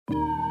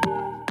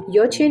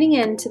You're tuning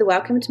in to the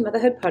Welcome to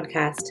Motherhood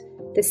podcast,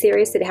 the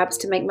series that helps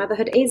to make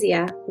motherhood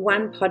easier,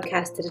 one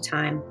podcast at a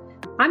time.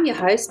 I'm your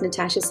host,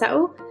 Natasha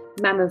Suttle,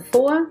 mum of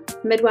four,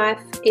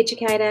 midwife,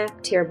 educator,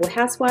 terrible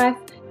housewife,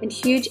 and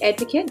huge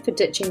advocate for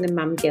ditching the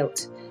mum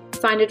guilt.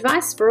 Find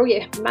advice for all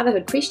your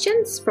motherhood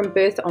questions from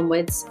birth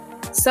onwards.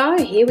 So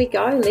here we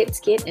go, let's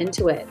get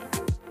into it.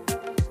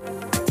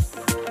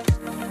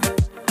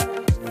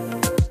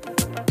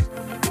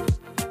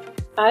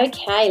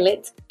 Okay,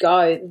 let's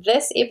go.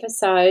 This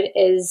episode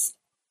is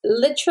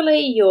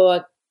literally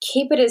your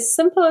keep it as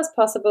simple as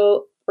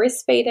possible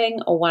breastfeeding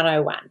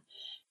 101.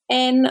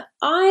 And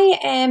I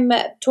am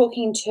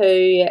talking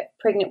to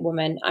pregnant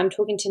women, I'm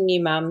talking to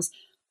new mums,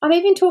 I'm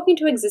even talking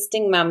to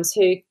existing mums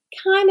who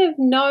kind of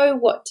know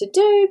what to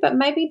do, but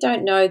maybe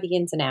don't know the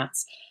ins and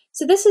outs.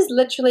 So this is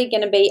literally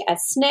going to be a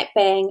snap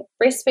bang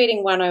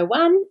breastfeeding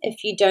 101.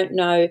 If you don't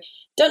know,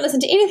 don't listen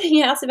to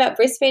anything else about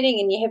breastfeeding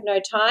and you have no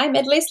time,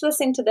 at least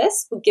listening to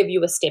this will give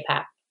you a step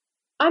up.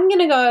 I'm going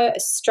to go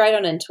straight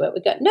on into it.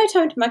 We've got no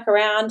time to muck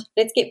around.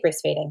 Let's get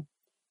breastfeeding.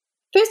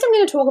 First, I'm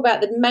going to talk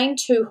about the main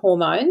two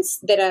hormones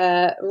that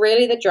are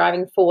really the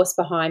driving force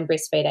behind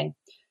breastfeeding.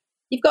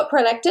 You've got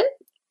prolactin,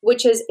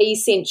 which is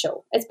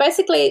essential. It's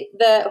basically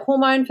the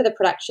hormone for the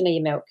production of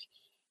your milk.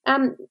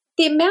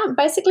 The amount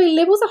basically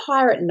levels are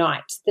higher at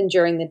night than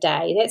during the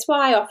day. That's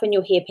why often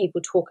you'll hear people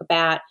talk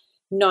about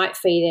night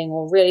feeding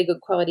or really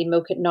good quality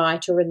milk at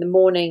night or in the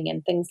morning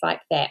and things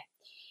like that.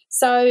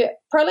 So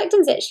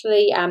prolactin's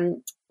actually,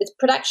 its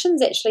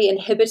production's actually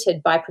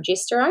inhibited by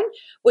progesterone,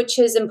 which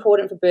is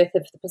important for birth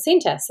of the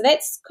placenta. So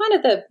that's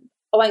kind of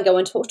I won't go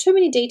into too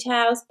many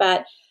details,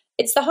 but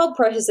it's the whole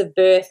process of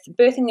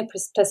birthing the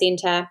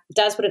placenta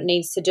does what it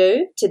needs to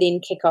do to then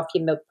kick off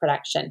your milk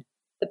production.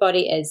 The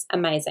body is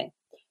amazing.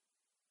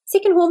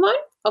 Second hormone,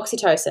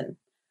 oxytocin.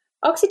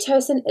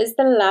 Oxytocin is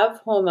the love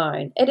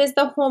hormone. It is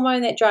the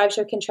hormone that drives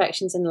your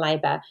contractions in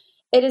labour.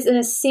 It is an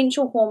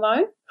essential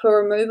hormone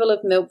for removal of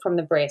milk from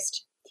the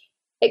breast.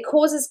 It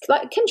causes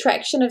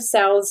contraction of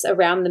cells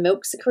around the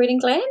milk secreting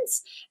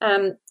glands.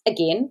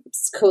 Again, it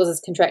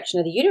causes contraction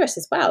of the uterus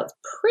as well. It's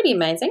pretty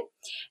amazing.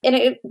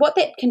 And what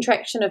that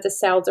contraction of the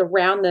cells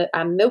around the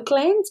milk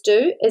glands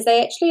do is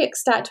they actually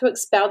start to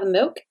expel the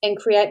milk and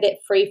create that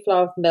free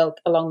flow of milk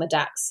along the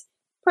ducts.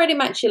 Pretty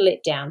much your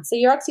letdown. So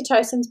your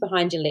oxytocin's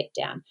behind your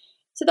letdown.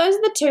 So those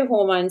are the two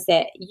hormones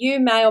that you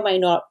may or may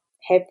not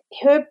have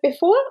heard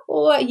before,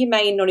 or you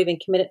may not even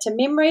commit it to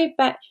memory,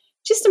 but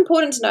just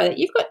important to know that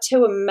you've got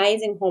two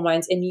amazing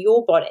hormones in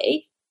your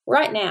body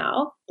right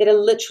now that are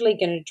literally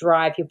going to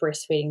drive your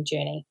breastfeeding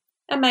journey.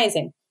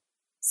 Amazing.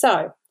 So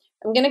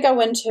I'm going to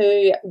go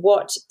into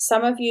what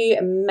some of you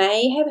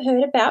may have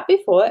heard about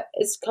before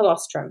is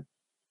colostrum.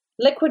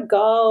 Liquid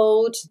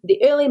gold,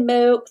 the early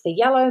milk, the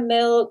yellow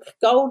milk,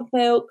 gold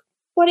milk,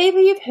 whatever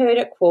you've heard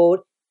it called,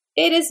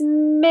 it is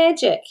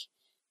magic.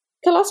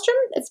 Colostrum,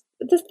 it's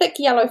the thick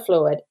yellow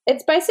fluid.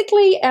 It's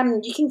basically,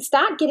 you can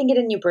start getting it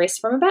in your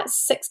breast from about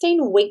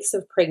 16 weeks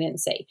of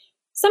pregnancy.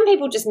 Some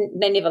people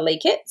they never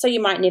leak it, so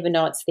you might never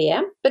know it's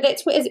there. But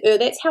that's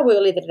how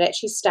early that it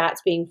actually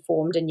starts being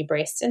formed in your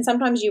breast. And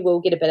sometimes you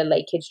will get a bit of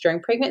leakage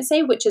during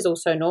pregnancy, which is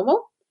also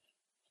normal.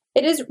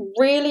 It is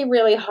really,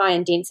 really high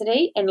in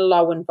density and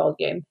low in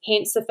volume,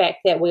 hence the fact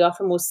that we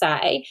often will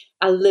say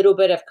a little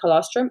bit of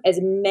colostrum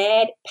is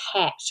mad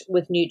packed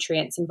with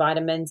nutrients and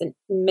vitamins and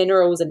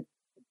minerals and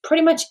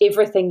pretty much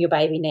everything your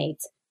baby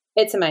needs.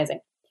 It's amazing.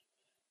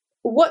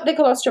 What the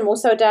colostrum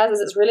also does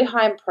is it's really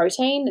high in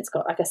protein. It's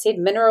got, like I said,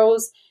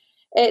 minerals.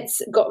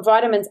 It's got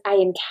vitamins A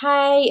and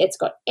K. It's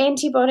got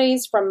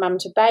antibodies from mum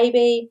to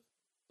baby.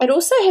 It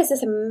also has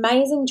this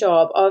amazing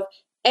job of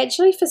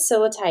actually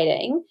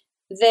facilitating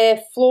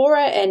the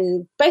flora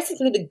and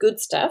basically the good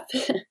stuff,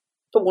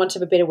 for want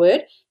of a better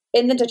word,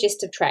 in the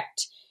digestive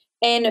tract,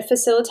 and it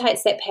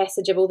facilitates that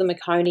passage of all the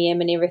meconium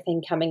and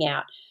everything coming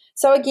out.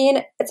 So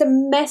again, it's a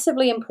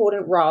massively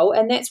important role,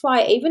 and that's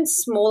why even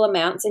small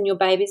amounts in your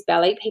baby's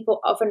belly,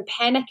 people often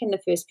panic in the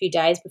first few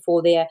days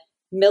before their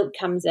milk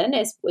comes in,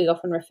 as we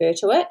often refer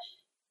to it.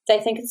 They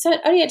think it's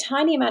only a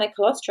tiny amount of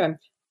colostrum.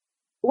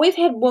 We've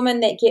had women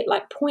that get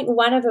like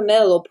 0.1 of a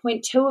mil or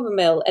 0.2 of a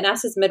mil, and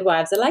us as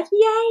midwives are like,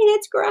 yay,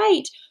 that's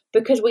great,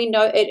 because we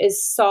know it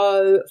is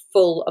so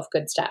full of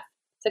good stuff.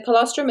 So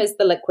colostrum is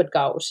the liquid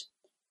gold.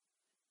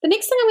 The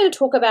next thing I'm going to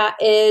talk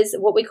about is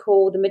what we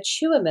call the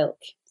mature milk.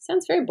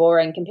 Sounds very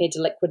boring compared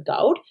to liquid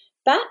gold,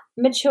 but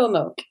mature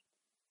milk.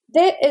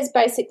 That is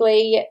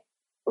basically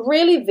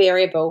really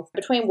variable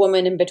between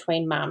women and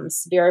between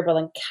mums, variable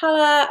in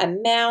colour,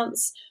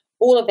 amounts,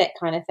 all of that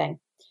kind of thing.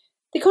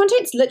 The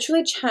contents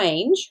literally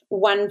change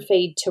one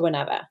feed to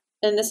another,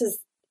 and this is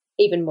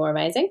even more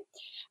amazing.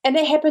 And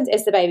that happens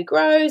as the baby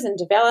grows and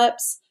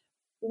develops.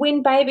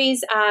 When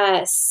babies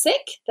are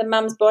sick, the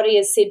mum's body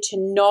is said to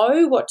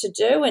know what to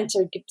do and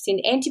to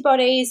send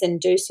antibodies and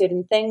do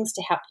certain things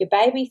to help your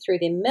baby through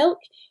their milk.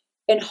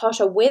 In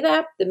hotter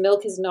weather, the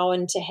milk is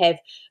known to have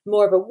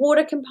more of a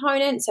water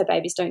component, so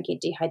babies don't get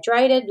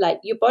dehydrated. Like,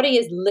 your body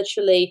is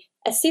literally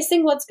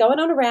assessing what's going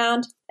on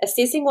around,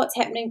 assessing what's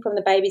happening from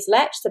the baby's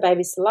latch, the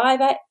baby's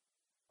saliva.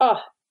 Oh,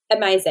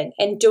 amazing,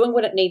 and doing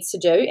what it needs to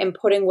do and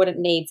putting what it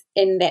needs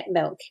in that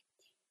milk.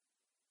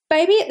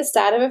 Baby at the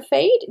start of a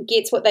feed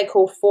gets what they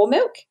call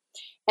foremilk,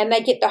 and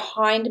they get the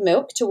hind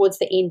milk towards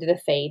the end of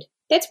the feed.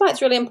 That's why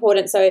it's really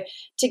important. So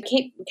to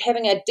keep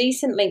having a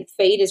decent length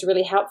feed is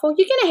really helpful.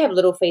 You're going to have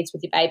little feeds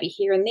with your baby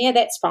here and there.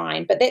 That's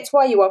fine. But that's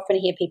why you often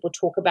hear people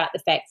talk about the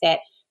fact that,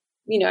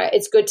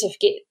 it's good to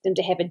get them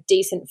to have a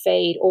decent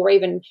feed, or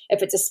even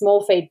if it's a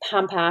small feed,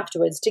 pump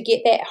afterwards to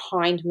get that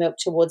hind milk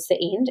towards the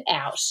end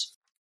out.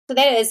 So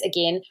that is,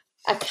 again,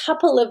 a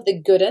couple of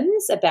the good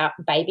ins about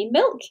baby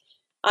milk.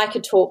 I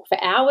could talk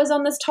for hours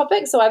on this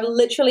topic, so I've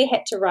literally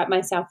had to write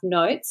myself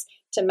notes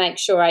to make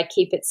sure I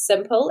keep it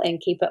simple and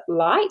keep it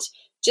light,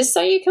 just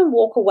so you can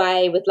walk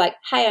away with like,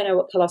 hey, I know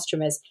what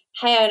colostrum is.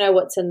 Hey, I know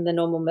what's in the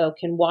normal milk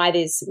and why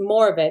there's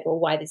more of it or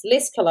why there's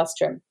less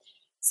colostrum.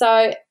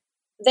 So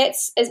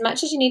that's as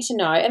much as you need to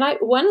know. And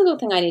one little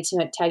thing I need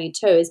to tell you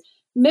too is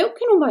milk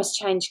can almost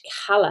change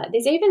colour.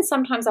 There's even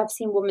sometimes I've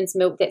seen women's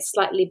milk that's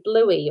slightly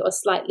bluey or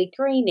slightly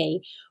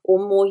greeny or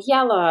more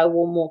yellow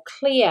or more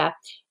clear.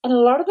 And a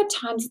lot of the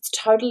times it's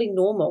totally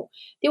normal.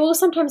 There will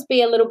sometimes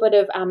be a little bit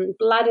of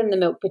blood in the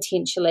milk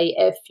potentially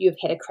if you've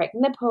had a cracked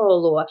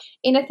nipple or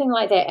anything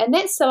like that. And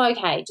that's still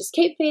okay. Just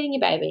keep feeding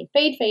your baby.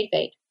 Feed, feed,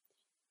 feed.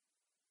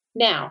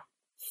 Now,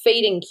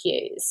 feeding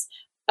cues.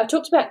 I've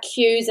talked about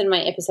cues in my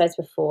episodes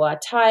before.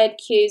 Tired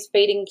cues,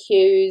 feeding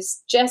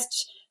cues,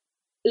 just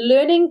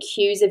learning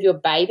cues of your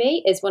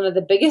baby is one of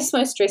the biggest,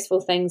 most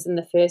stressful things in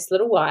the first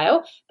little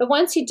while. But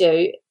once you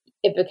do,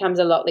 it becomes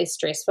a lot less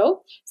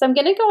stressful. So I'm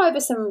going to go over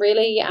some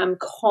really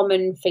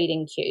common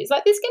feeding cues.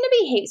 Like there's going to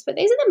be heaps, but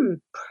these are the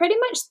pretty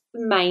much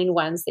the main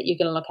ones that you're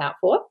going to look out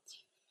for.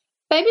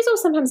 Babies will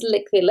sometimes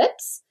lick their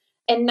lips,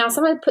 and now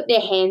someone put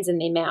their hands in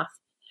their mouth.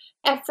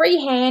 A free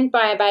hand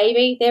by a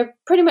baby, they're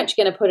pretty much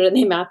going to put it in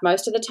their mouth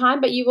most of the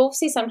time, but you will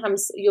see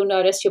sometimes you'll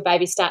notice your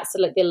baby starts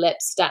to lick their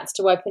lips, starts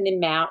to open their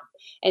mouth,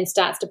 and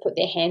starts to put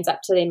their hands up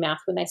to their mouth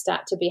when they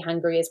start to be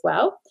hungry as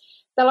well.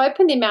 They'll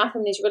open their mouth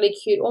in these really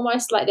cute,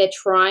 almost like they're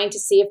trying to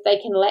see if they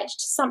can latch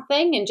to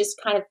something and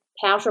just kind of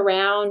pout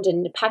around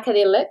and pucker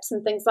their lips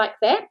and things like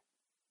that.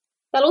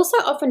 They'll also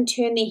often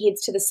turn their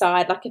heads to the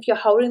side, like if you're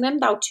holding them,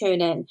 they'll turn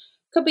in.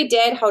 Could be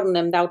dad holding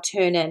them, they'll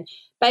turn in.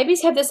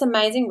 Babies have this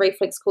amazing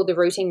reflex called the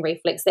rooting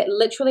reflex that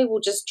literally will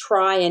just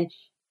try and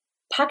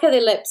pucker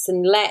their lips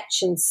and latch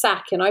and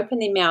suck and open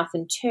their mouth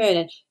and turn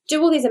and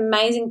do all these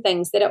amazing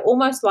things that are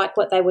almost like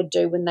what they would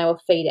do when they were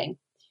feeding.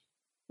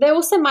 They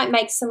also might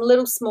make some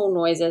little small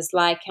noises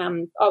like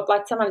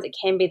sometimes it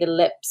can be the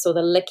lips or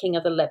the licking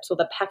of the lips or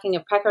the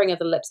puckering of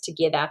the lips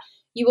together.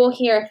 You will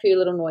hear a few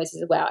little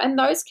noises as well, and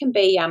those can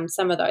be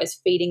some of those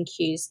feeding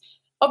cues.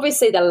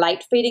 Obviously, the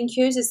late feeding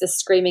cues is the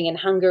screaming and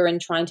hunger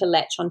and trying to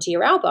latch onto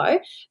your elbow.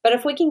 But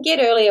if we can get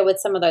earlier with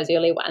some of those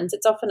early ones,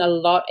 it's often a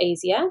lot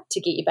easier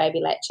to get your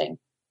baby latching.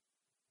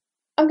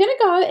 I'm going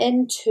to go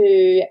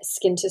into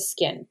skin to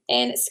skin.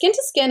 And skin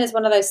to skin is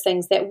one of those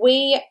things that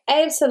we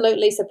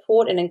absolutely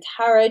support and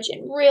encourage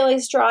and really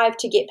strive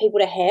to get people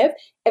to have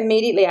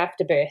immediately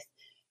after birth.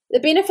 The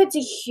benefits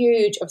are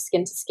huge of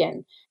skin to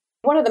skin.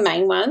 One of the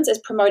main ones is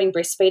promoting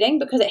breastfeeding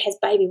because it has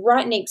baby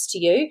right next to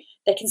you.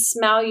 They can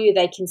smell you,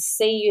 they can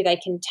see you, they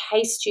can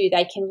taste you,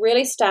 they can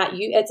really start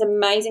you. It's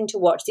amazing to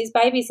watch. There's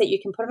babies that you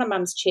can put on a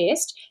mum's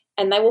chest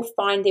and they will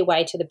find their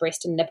way to the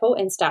breast and nipple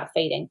and start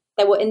feeding.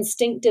 They will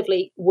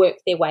instinctively work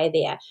their way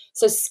there.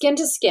 So skin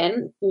to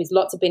skin, there's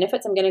lots of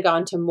benefits. I'm going to go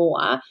into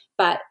more,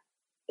 but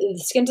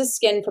skin to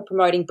skin for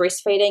promoting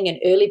breastfeeding and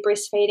early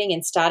breastfeeding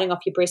and starting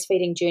off your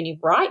breastfeeding journey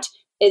right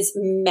is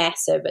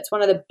massive. It's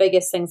one of the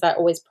biggest things I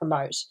always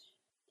promote.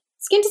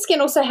 Skin to skin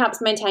also helps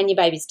maintain your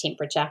baby's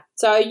temperature.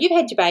 So you've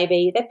had your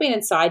baby, they've been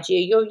inside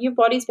you, your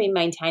body's been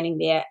maintaining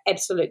their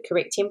absolute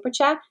correct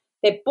temperature.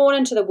 They're born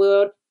into the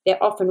world,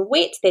 they're often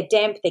wet, they're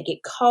damp, they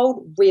get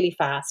cold really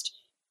fast.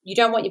 You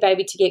don't want your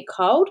baby to get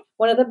cold.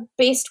 One of the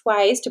best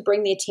ways to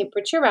bring their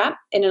temperature up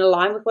and in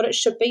line with what it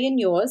should be in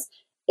yours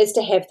is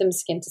to have them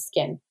skin to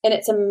skin. And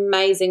it's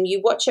amazing.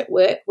 You watch it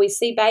work. We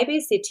see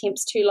babies, their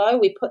temp's too low,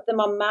 we put them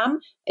on mum.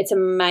 It's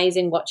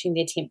amazing watching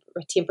their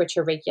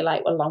temperature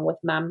regulate along with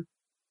mum.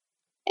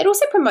 It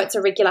also promotes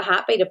a regular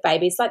heartbeat of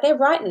babies. Like they're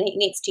right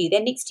next to you.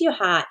 They're next to your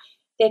heart.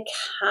 They're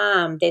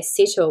calm. They're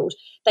settled.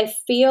 They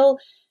feel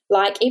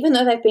like even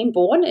though they've been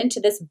born into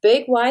this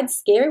big, wide,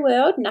 scary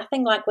world,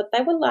 nothing like what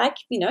they were like,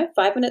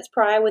 5 minutes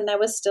prior when they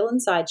were still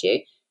inside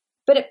you.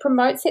 But it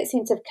promotes that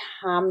sense of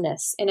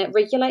calmness and it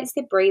regulates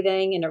their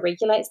breathing and it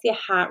regulates their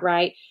heart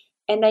rate.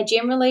 And they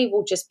generally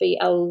will just be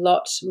a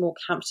lot more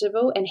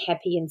comfortable and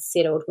happy and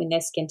settled when they're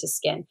skin to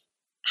skin.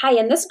 Hey,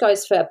 and this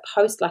goes for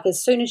post, like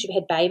as soon as you've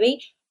had baby,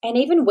 and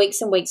even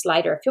weeks and weeks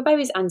later, if your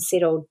baby's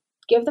unsettled,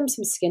 give them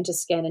some skin to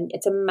skin and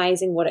it's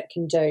amazing what it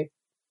can do.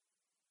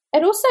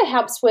 It also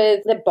helps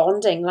with the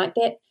bonding, like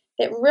that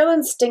real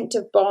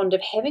instinctive bond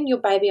of having your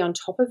baby on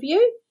top of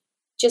you,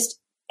 just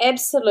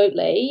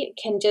absolutely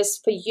can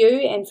just for you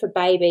and for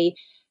baby,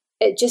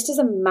 it just is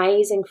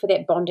amazing for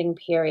that bonding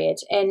period.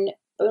 And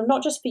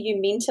not just for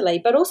you mentally,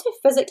 but also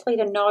physically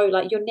to know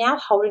like you're now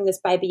holding this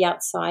baby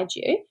outside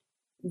you.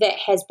 that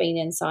has been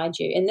inside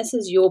you. And this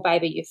is your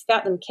baby. You've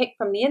felt them kick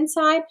from the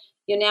inside.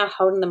 You're now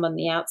holding them on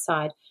the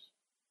outside.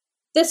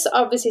 This,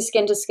 obviously,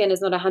 skin to skin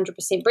is not 100%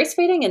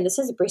 breastfeeding, and this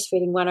is a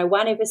Breastfeeding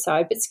 101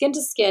 episode, but skin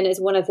to skin is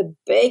one of the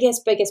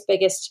biggest,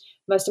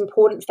 most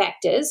important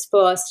factors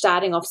for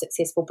starting off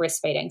successful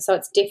breastfeeding. So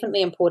it's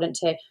definitely important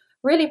to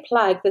really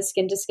plug the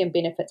skin to skin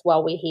benefits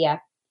while we're here.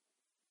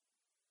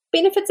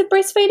 Benefits of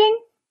breastfeeding?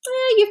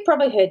 You've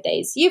probably heard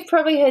these. You've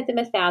probably heard them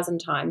 1,000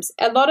 times.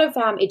 A lot of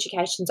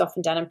education is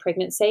often done in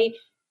pregnancy,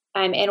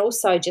 and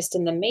also just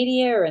in the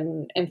media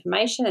and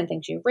information and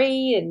things you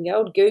read and the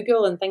old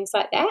Google and things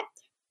like that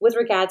with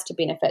regards to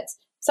benefits.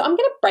 So I'm going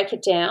to break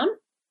it down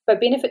by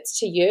benefits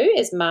to you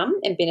as mum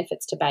and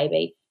benefits to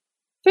baby.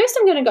 First,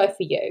 I'm going to go for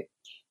you.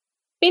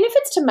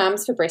 Benefits to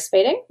mums for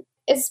breastfeeding.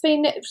 It's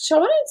been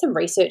shown in some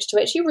research to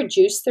actually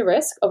reduce the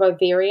risk of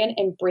ovarian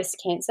and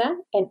breast cancer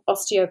and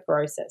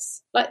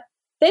osteoporosis.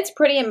 That's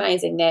pretty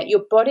amazing that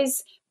your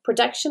body's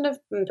production of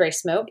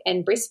breast milk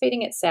and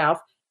breastfeeding itself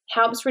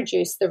helps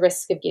reduce the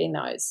risk of getting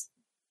those.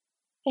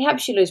 It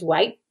helps you lose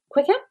weight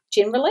quicker,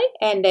 generally,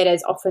 and that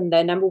is often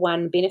the number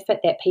one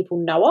benefit that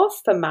people know of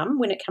for mum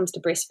when it comes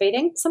to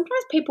breastfeeding.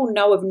 Sometimes people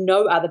know of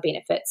no other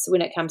benefits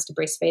when it comes to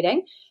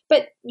breastfeeding,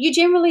 but you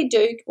generally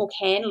do or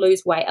can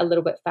lose weight a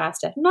little bit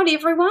faster. Not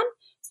everyone.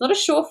 It's not a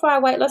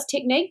surefire weight loss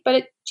technique, but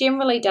it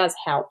generally does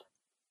help.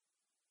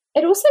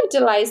 It also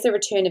delays the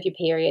return of your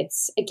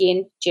periods,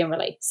 again,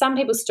 generally. Some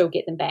people still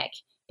get them back.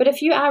 But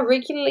if you are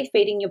regularly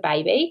feeding your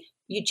baby,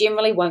 you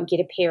generally won't get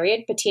a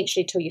period,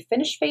 potentially till you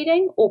finish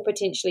feeding or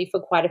potentially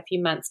for quite a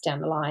few months down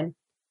the line.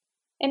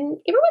 And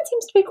everyone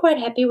seems to be quite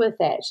happy with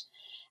that.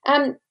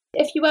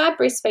 If you are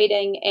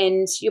breastfeeding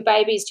and your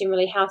baby is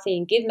generally healthy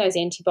and getting those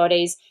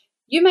antibodies,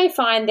 you may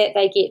find that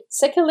they get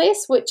sicker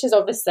less, which is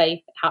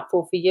obviously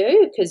helpful for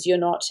you because you're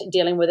not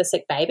dealing with a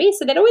sick baby.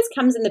 So that always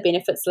comes in the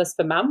benefits list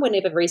for mum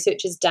whenever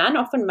research is done.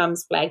 Often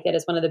mums flag that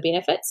as one of the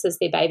benefits, as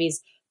their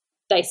babies,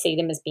 they see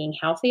them as being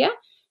healthier.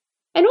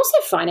 And also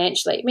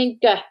financially, I mean,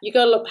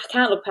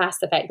 can't look past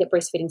the fact that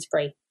breastfeeding's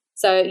free.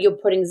 So you're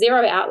putting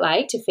zero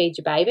outlay to feed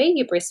your baby.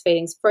 Your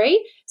breastfeeding's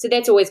free. So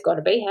that's always got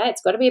to be,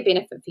 it's got to be a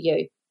benefit for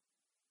you.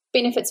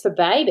 Benefits for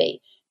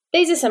baby.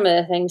 These are some of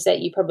the things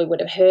that you probably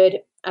would have heard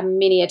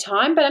many a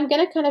time, but I'm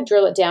going to kind of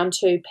drill it down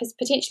to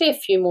potentially a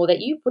few more that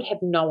you would have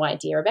no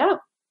idea about.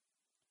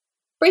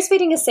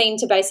 Breastfeeding is seen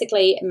to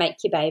basically make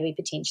your baby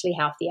potentially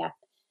healthier.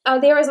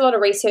 There is a lot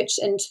of research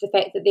into the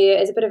fact that there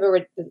is a bit of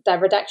a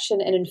reduction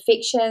in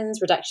infections,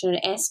 reduction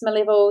in asthma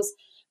levels,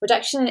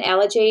 reduction in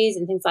allergies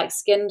and things like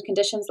skin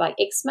conditions like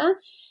eczema.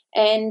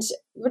 And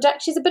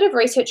there's a bit of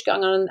research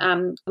going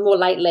on more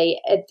lately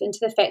into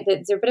the fact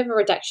that there's a bit of a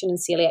reduction in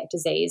celiac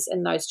disease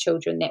in those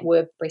children that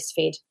were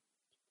breastfed.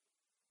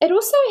 It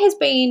also has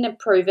been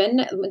proven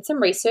in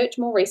some research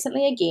more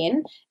recently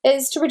again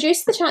is to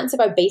reduce the chance of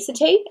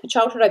obesity,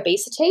 childhood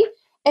obesity,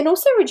 and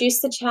also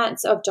reduce the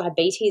chance of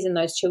diabetes in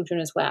those children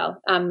as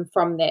well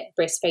from that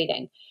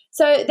breastfeeding.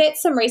 So that's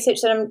some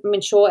research that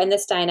I'm sure in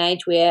this day and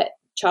age where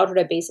childhood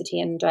obesity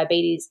and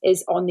diabetes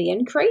is on the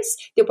increase,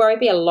 there'll probably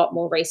be a lot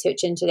more research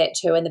into that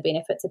too and the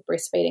benefits of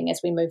breastfeeding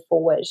as we move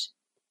forward.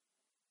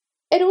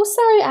 It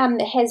also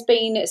has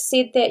been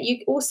said that you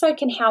also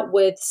can help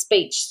with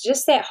speech,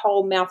 just that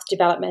whole mouth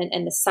development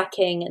and the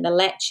sucking and the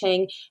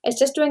latching. It's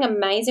just doing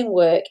amazing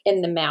work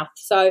in the mouth.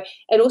 So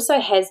it also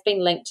has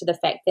been linked to the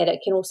fact that it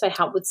can also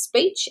help with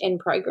speech and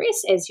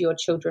progress as your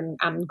children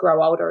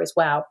grow older as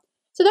well.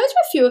 So those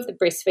were a few of the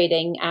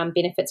breastfeeding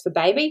benefits for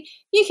baby.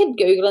 You can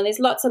Google and there's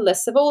lots of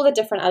lists of all the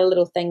different other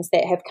little things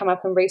that have come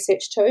up in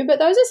research too, but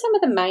those are some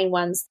of the main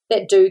ones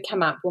that do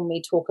come up when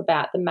we talk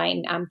about the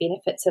main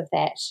benefits of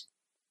that.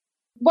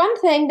 One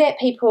thing that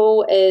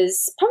people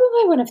is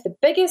probably one of the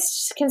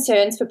biggest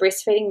concerns for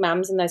breastfeeding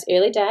mums in those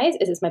early days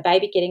is my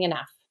baby getting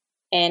enough?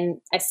 And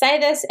I say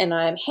this and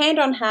I'm hand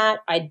on heart,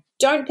 I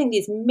don't think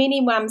there's many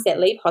mums that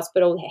leave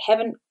hospital that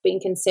haven't been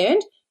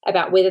concerned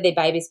about whether their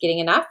baby's getting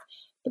enough,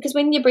 because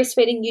when you're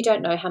breastfeeding, you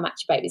don't know how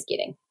much your baby's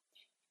getting.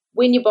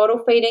 When you're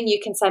bottle feeding,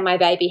 you can say my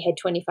baby had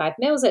 25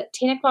 mils at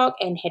 10 o'clock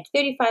and had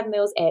 35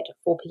 mils at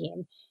 4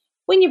 p.m.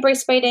 When you're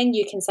breastfeeding,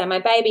 you can say my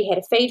baby had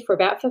a feed for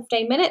about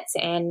 15 minutes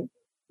and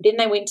then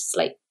they went to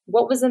sleep.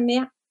 What was in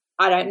there?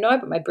 I don't know,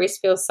 but my breast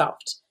feels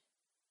soft.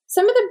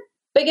 Some of the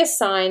biggest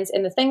signs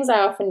and the things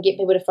I often get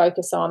people to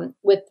focus on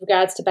with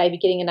regards to baby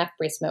getting enough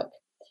breast milk.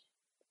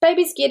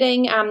 Baby's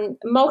getting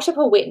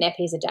multiple wet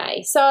nappies a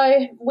day.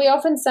 So we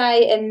often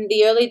say in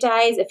the early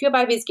days, if your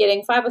baby's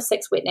getting 5 or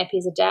 6 wet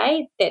nappies a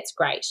day, that's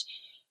great.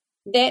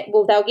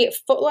 They'll get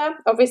fuller.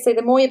 Obviously,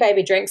 the more your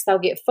baby drinks, they'll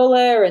get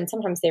fuller, and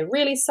sometimes they're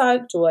really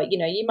soaked, or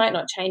you might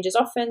not change as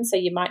often, so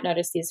you might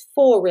notice there's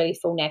 4 really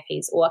full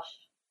nappies, or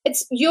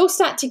you'll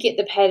start to get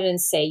the pattern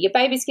and see your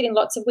baby's getting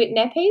lots of wet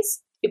nappies.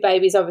 Your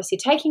baby's obviously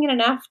taking in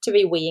enough to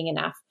be weeing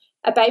enough.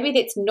 A baby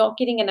that's not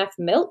getting enough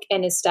milk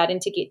and is starting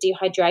to get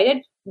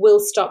dehydrated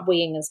will stop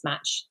weeing as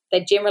much.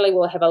 They generally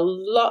will have a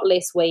lot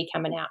less wee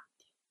coming out.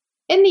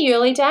 In the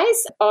early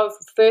days of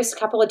first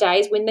couple of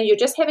days, when you're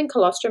just having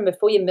colostrum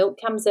before your milk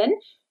comes in,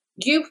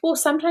 you will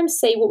sometimes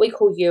see what we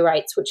call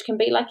urates, which can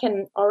be like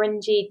an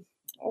orangey,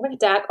 like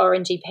dark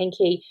orangey,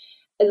 pinky,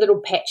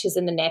 little patches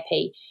in the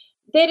nappy.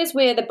 That is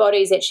where the body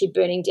is actually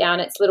burning down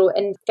its little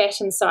fat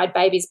inside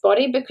baby's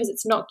body because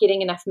it's not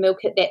getting enough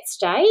milk at that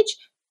stage.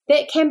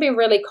 That can be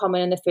really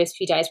common in the first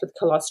few days with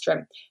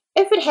colostrum.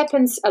 If it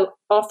happens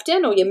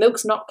often, or your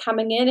milk's not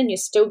coming in and you're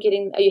still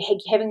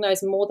having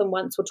those more than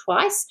once or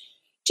twice,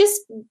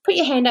 just put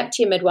your hand up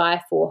to your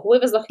midwife or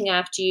whoever's looking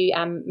after you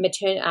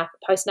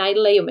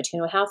postnatally, or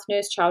maternal health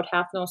nurse, child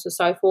health nurse, or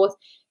so forth,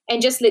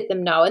 and just let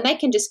them know. And they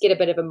can just get a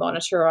bit of a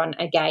monitor on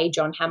a gauge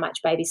on how much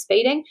baby's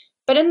feeding.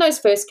 But in those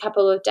first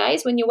couple of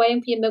days when you're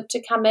waiting for your milk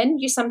to come in,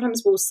 you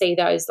sometimes will see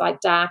those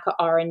like darker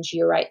orange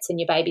urates in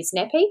your baby's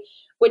nappy,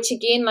 which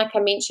again, like I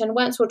mentioned,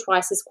 once or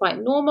twice is quite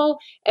normal.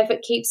 If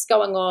it keeps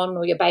going on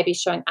or your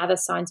baby's showing other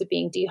signs of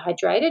being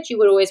dehydrated, you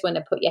would always want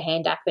to put your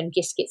hand up and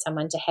just get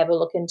someone to have a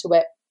look into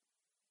it.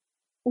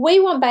 We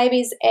want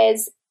babies,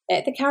 as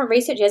at the current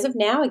research as of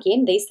now,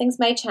 again, these things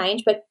may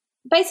change, but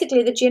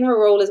basically the general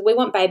rule is we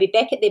want baby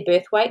back at their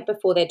birth weight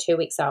before they're 2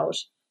 weeks old.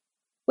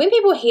 When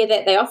people hear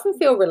that, they often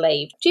feel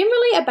relieved.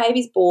 Generally, a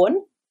baby's born,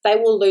 they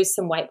will lose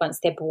some weight once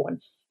they're born.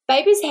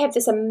 Babies have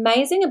this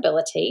amazing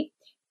ability,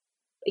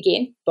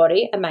 again,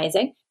 body,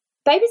 amazing.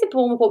 Babies are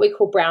born with what we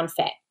call brown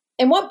fat.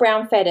 And what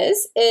brown fat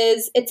is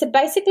it's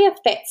basically a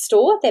fat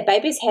store that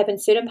babies have in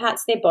certain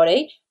parts of their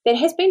body that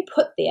has been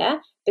put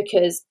there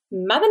because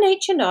Mother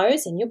Nature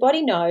knows and your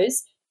body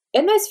knows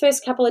in those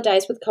first couple of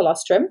days with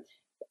colostrum,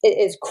 it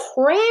is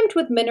crammed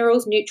with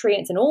minerals,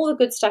 nutrients, and all the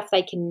good stuff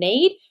they can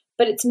need,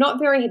 but it's not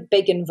very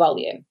big in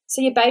volume.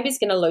 So your baby's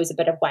going to lose a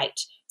bit of weight.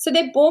 So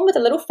they're born with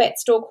a little fat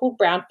store called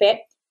brown fat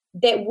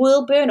that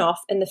will burn off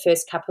in the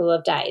first couple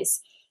of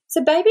days.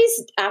 So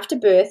babies after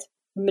birth,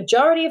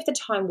 majority of the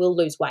time will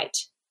lose weight.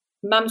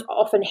 Mums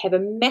often have a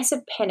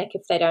massive panic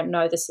if they don't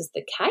know this is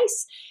the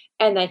case,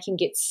 and they can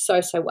get so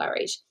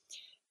worried.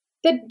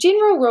 The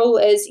general rule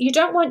is you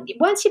don't want,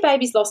 once your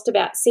baby's lost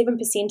about 7%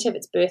 of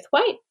its birth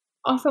weight,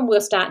 often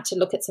we'll start to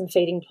look at some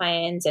feeding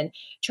plans and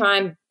try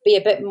and be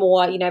a bit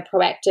more,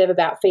 proactive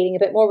about feeding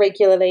a bit more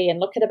regularly and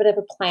look at a bit of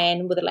a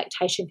plan with a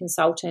lactation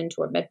consultant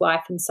or a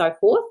midwife and so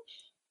forth.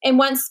 And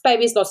once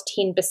baby's lost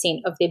 10%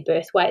 of their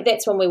birth weight,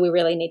 that's when we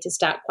really need to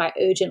start quite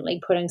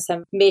urgently putting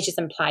some measures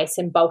in place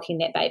and bulking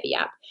that baby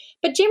up.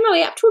 But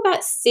generally up to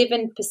about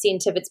 7%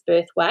 of its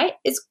birth weight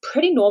is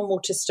pretty normal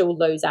to still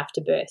lose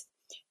after birth.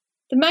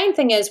 The main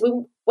thing is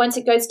once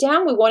it goes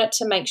down, we want it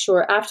to make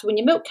sure after when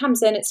your milk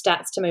comes in, it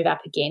starts to move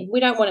up again. We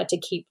don't want it to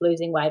keep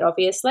losing weight,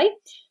 obviously,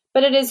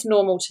 but it is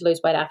normal to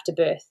lose weight after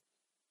birth.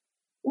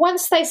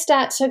 Once they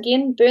start to,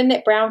 again, burn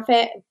that brown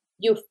fat,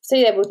 you'll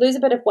see they will lose a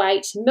bit of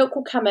weight, milk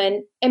will come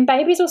in, and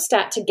babies will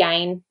start to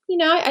gain,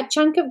 a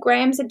chunk of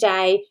grams a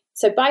day.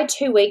 So by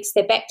 2 weeks,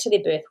 they're back to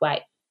their birth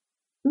weight.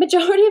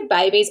 Majority of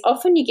babies,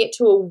 often you get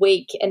to a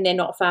week and they're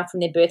not far from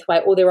their birth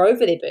weight, or they're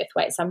over their birth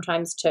weight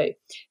sometimes too.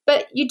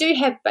 But you do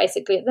have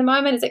basically, at the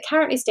moment, as it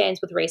currently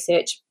stands with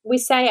research, we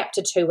say up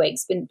to 2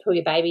 weeks until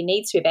your baby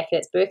needs to be back at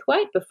its birth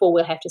weight before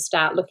we'll have to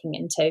start looking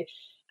into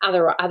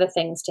other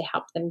things to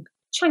help them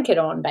chunk it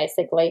on,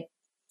 basically.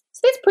 So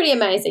that's pretty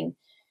amazing.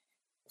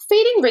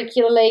 Feeding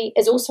regularly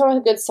is also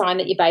a good sign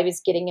that your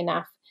baby's getting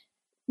enough.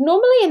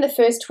 Normally in the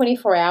first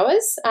 24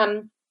 hours,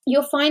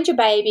 you'll find your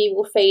baby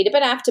will feed a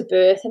bit after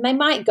birth, and they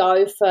might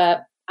go for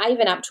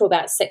even up to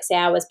about 6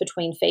 hours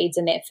between feeds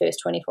in that first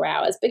 24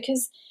 hours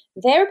because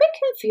they're a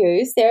bit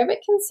confused, they're a bit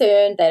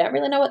concerned, they don't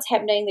really know what's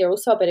happening, they're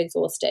also a bit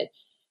exhausted.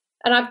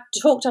 And I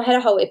had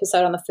a whole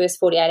episode on the first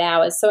 48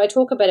 hours, so I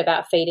talk a bit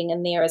about feeding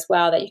in there as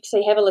well, that you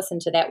can have a listen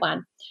to that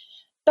one.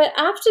 But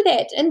after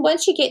that, and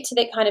once you get to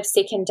that kind of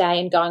second day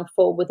and going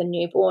forward with a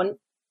newborn,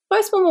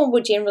 most women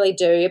will generally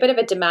do a bit of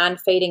a demand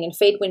feeding and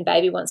feed when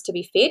baby wants to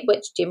be fed,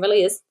 which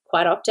generally is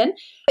quite often.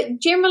 But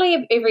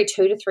generally every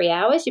 2 to 3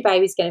 hours, your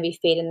baby's going to be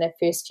fed in the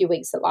first few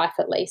weeks of life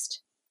at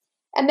least.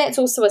 And that's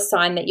also a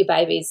sign that your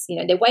baby's,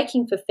 they're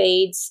waking for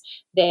feeds,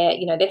 they're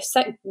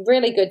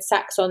really good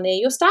sucks on there.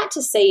 You'll start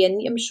to see,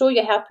 and I'm sure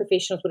your health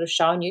professionals would have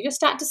shown you, you'll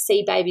start to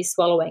see babies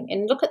swallowing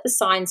and look at the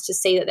signs to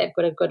see that they've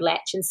got a good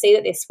latch and see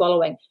that they're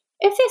swallowing.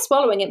 If they're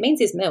swallowing, it means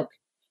there's milk.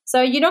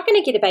 So you're not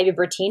going to get a baby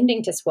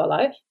pretending to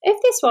swallow.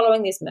 If they're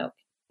swallowing, there's milk.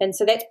 And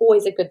so that's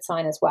always a good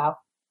sign as well.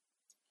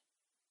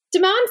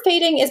 Demand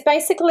feeding is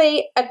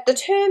basically the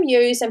term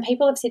used, and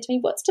people have said to me,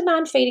 what's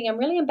demand feeding? I'm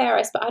really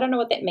embarrassed, but I don't know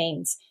what that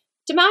means.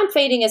 Demand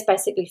feeding is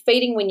basically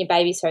feeding when your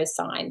baby shows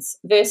signs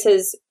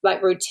versus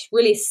like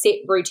really set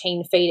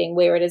routine feeding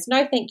where it is,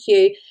 no thank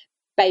you,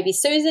 baby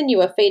Susan,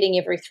 you are feeding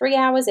every 3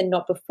 hours and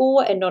not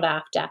before and not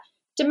after.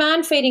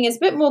 Demand feeding is a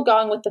bit more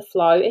going with the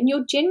flow, and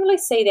you'll generally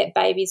see that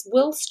babies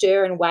will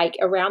stir and wake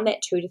around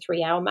that 2 to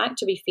 3 hour mark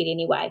to be fed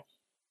anyway.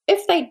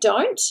 If they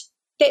don't,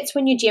 that's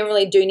when you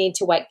generally do need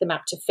to wake them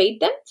up to feed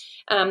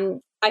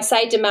them. I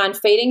say demand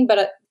feeding,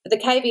 but the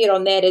caveat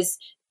on that is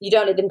you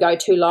don't let them go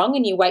too long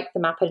and you wake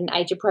them up at an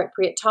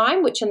age-appropriate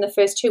time, which in the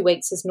first 2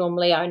 weeks is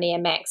normally only a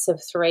max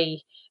of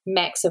 3,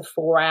 max of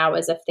 4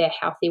 hours if they're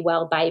healthy,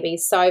 well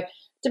babies. So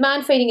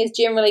Demand feeding is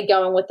generally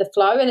going with the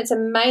flow, and it's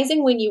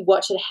amazing when you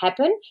watch it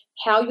happen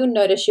how you'll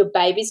notice your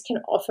babies can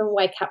often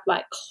wake up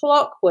like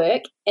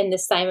clockwork in the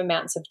same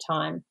amounts of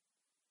time.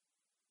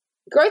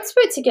 Growth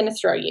spurts are going to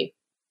throw you.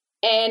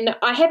 And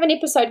I have an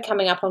episode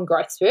coming up on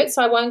growth spurts,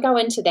 so I won't go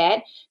into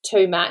that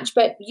too much,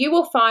 but you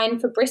will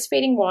find for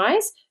breastfeeding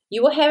wise,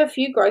 you will have a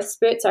few growth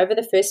spurts over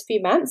the first few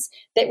months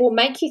that will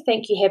make you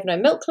think you have no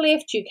milk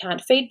left, you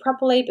can't feed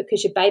properly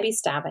because your baby's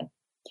starving.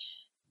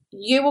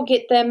 You will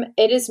get them.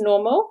 It is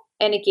normal.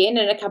 And again,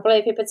 in a couple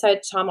of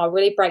episodes' time, I'll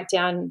really break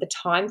down the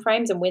time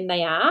frames and when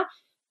they are.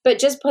 But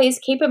just please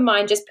keep in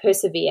mind, just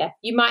persevere.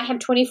 You might have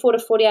 24 to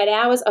 48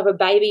 hours of a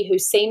baby who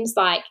seems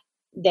like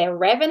they're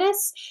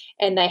ravenous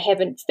and they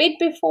haven't fed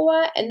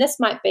before. And this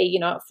might be,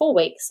 at 4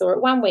 weeks or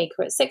at 1 week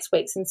or at 6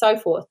 weeks and so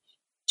forth.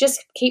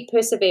 Just keep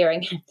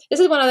persevering. This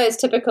is one of those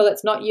typical,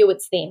 it's not you,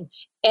 it's them.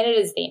 And it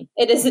is them.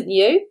 It isn't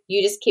you.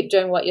 You just keep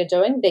doing what you're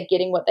doing. They're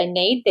getting what they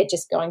need. They're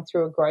just going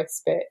through a growth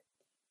spurt.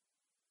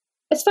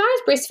 As far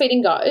as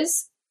breastfeeding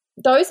goes,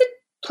 those are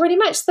pretty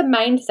much the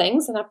main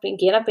things. And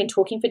I've been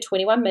talking for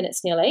 21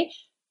 minutes nearly.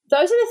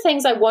 Those are the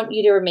things I want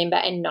you to remember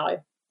and know.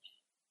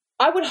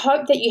 I would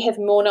hope that you have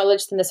more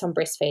knowledge than this on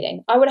breastfeeding.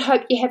 I would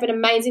hope you have an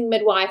amazing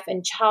midwife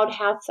and child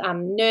health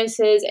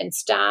nurses and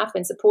staff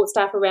and support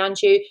staff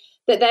around you,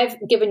 that they've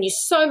given you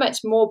so much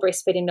more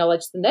breastfeeding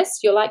knowledge than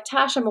this. You're like,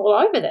 Tash, I'm all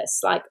over this.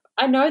 Like,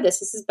 I know this.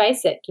 This is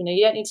basic.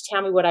 You don't need to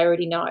tell me what I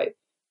already know.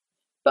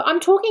 But I'm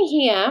talking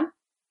here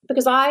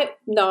because I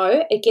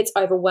know it gets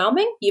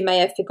overwhelming. You may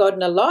have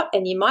forgotten a lot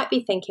and you might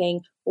be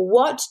thinking,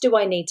 what do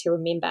I need to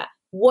remember?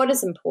 What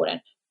is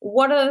important?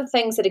 What are the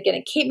things that are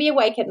going to keep me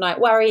awake at night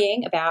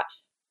worrying about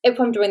if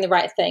I'm doing the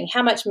right thing,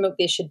 how much milk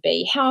there should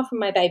be, how often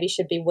my baby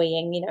should be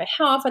weeing,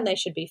 how often they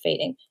should be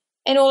feeding,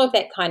 and all of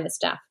that kind of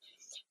stuff.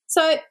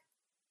 So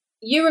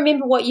you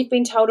remember what you've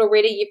been told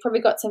already. You've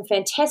probably got some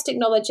fantastic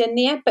knowledge in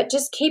there, but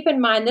just keep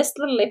in mind this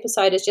little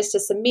episode is just to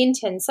cement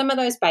in some of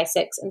those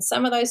basics and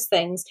some of those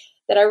things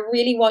that I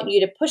really want you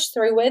to push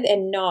through with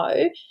and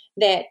know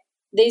that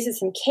these are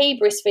some key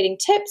breastfeeding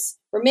tips.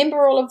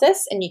 Remember all of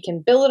this and you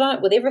can build on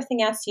it with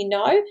everything else you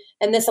know,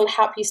 and this will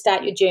help you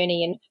start your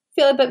journey and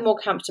feel a bit more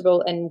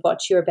comfortable in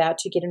what you're about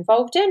to get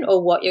involved in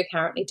or what you're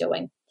currently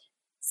doing.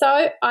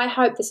 So I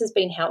hope this has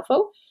been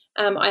helpful.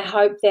 I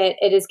hope that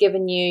it has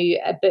given you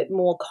a bit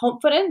more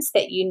confidence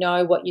that you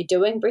know what you're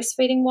doing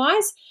breastfeeding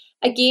wise.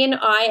 Again,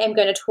 I am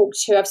going to talk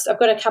to, I've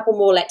got a couple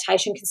more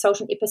lactation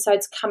consultant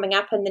episodes coming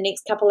up in the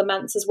next couple of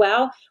months as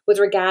well with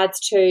regards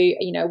to,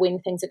 when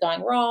things are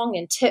going wrong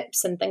and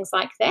tips and things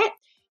like that.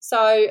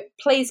 So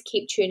please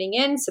keep tuning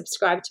in,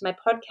 subscribe to my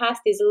podcast.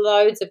 There's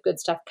loads of good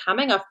stuff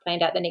coming. I've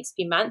planned out the next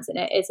few months and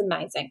it is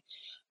amazing.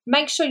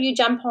 Make sure you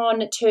jump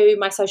on to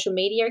my social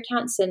media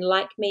accounts and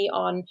like me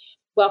on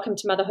Welcome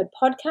to Motherhood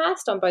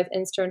Podcast on both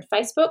Insta and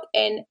Facebook,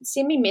 and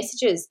send me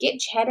messages, get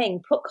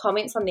chatting, put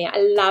comments on there.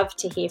 I love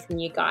to hear from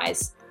you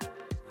guys.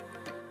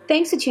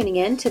 Thanks for tuning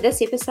in to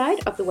this episode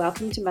of the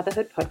Welcome to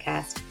Motherhood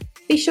Podcast.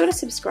 Be sure to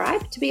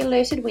subscribe to be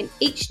alerted when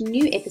each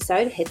new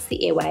episode hits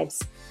the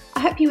airwaves. I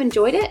hope you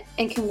enjoyed it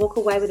and can walk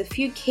away with a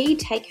few key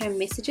take-home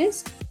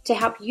messages to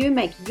help you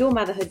make your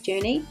motherhood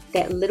journey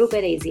that little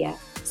bit easier.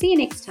 See you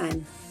next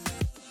time.